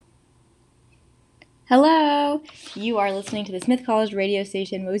Hello! You are listening to the Smith College radio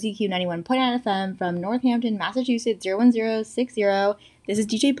station, WOZQ 91.9 FM from Northampton, Massachusetts, 01060. This is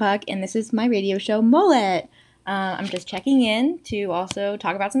DJ Puck, and this is my radio show, Mullet. I'm just checking in to also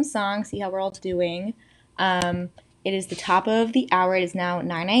talk about some songs, see how we're all doing. It is the top of the hour. It is now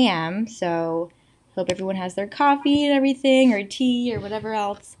 9 a.m., so hope everyone has their coffee and everything, or tea, or whatever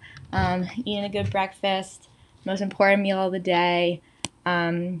else. Eating a good breakfast, most important meal of the day.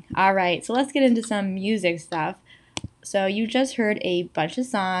 All right, so let's get into some music stuff. So you just heard a bunch of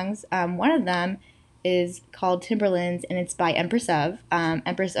songs. One of them is called Timberlands, and it's by Empress of.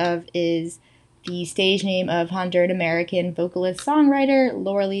 Empress of is the stage name of Honduran-American vocalist songwriter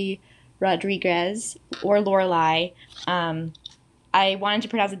Lorelei Rodriguez, or Lorelei. I wanted to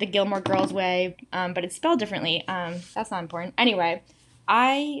pronounce it the Gilmore Girls way, but it's spelled differently. That's not important. Anyway,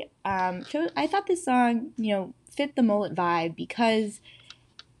 I thought this song, fit the Mullet vibe because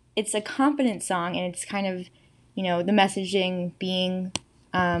it's a confident song, and it's kind of, the messaging being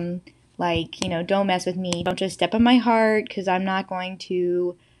don't mess with me, don't just step on my heart, because I'm not going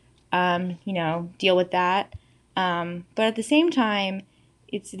to, deal with that. But at the same time,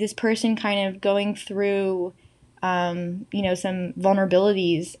 it's this person kind of going through, some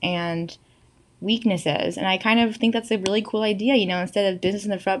vulnerabilities and weaknesses. And I kind of think that's a really cool idea, instead of business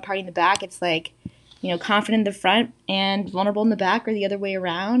in the front, party in the back, it's like, confident in the front and vulnerable in the back, or the other way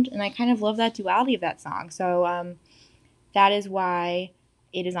around. And I kind of love that duality of that song. So that is why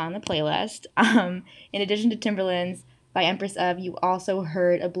it is on the playlist. In addition to Timberlands by Empress of, you also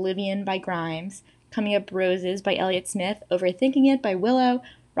heard Oblivion by Grimes, Coming Up Roses by Elliott Smith, Overthinking It by Willow,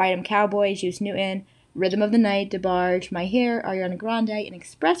 Ride 'em Cowboy, Juice Newton, Rhythm of the Night, DeBarge, My Hair, Ariana Grande, and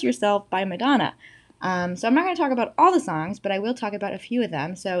Express Yourself by Madonna. So I'm not going to talk about all the songs, but I will talk about a few of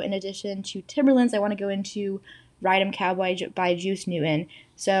them. So in addition to Timberlands, I want to go into Ride 'em Cowboy by Juice Newton.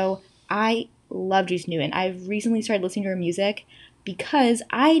 So I love Juice Newton. I've recently started listening to her music because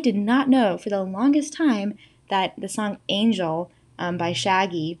I did not know for the longest time that the song Angel by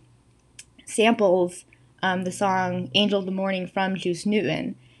Shaggy samples the song Angel of the Morning from Juice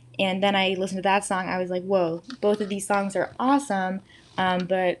Newton. And then I listened to that song. I was like, whoa, both of these songs are awesome.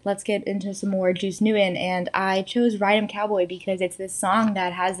 But let's get into some more Juice Newton. And I chose Ride 'em Cowboy because it's this song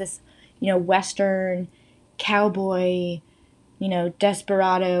that has this, Western cowboy,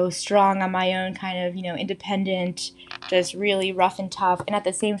 desperado, strong on my own kind of, independent, just really rough and tough. And at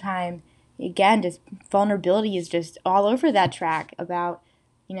the same time, again, just vulnerability is just all over that track about,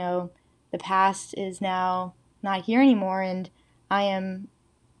 the past is now not here anymore, and I am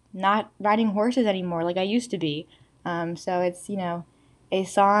not riding horses anymore like I used to be. So it's, a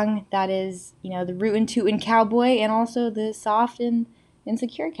song that is, the rootin' tootin' cowboy, and also the soft and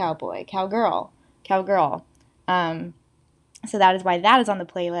insecure cowgirl. So that is why that is on the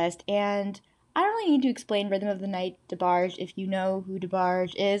playlist. And I don't really need to explain Rhythm of the Night, DeBarge, if you know who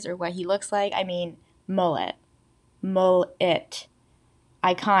DeBarge is or what he looks like. I mean, mullet.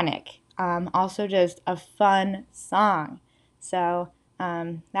 Iconic. Also just a fun song. So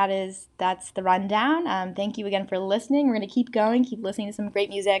that's the rundown. Thank you again for listening. We're going to keep going, keep listening to some great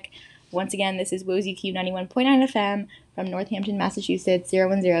music. Once again, this is WOZQ 91.9 FM from Northampton, Massachusetts,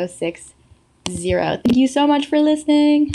 01060. Thank you so much for listening.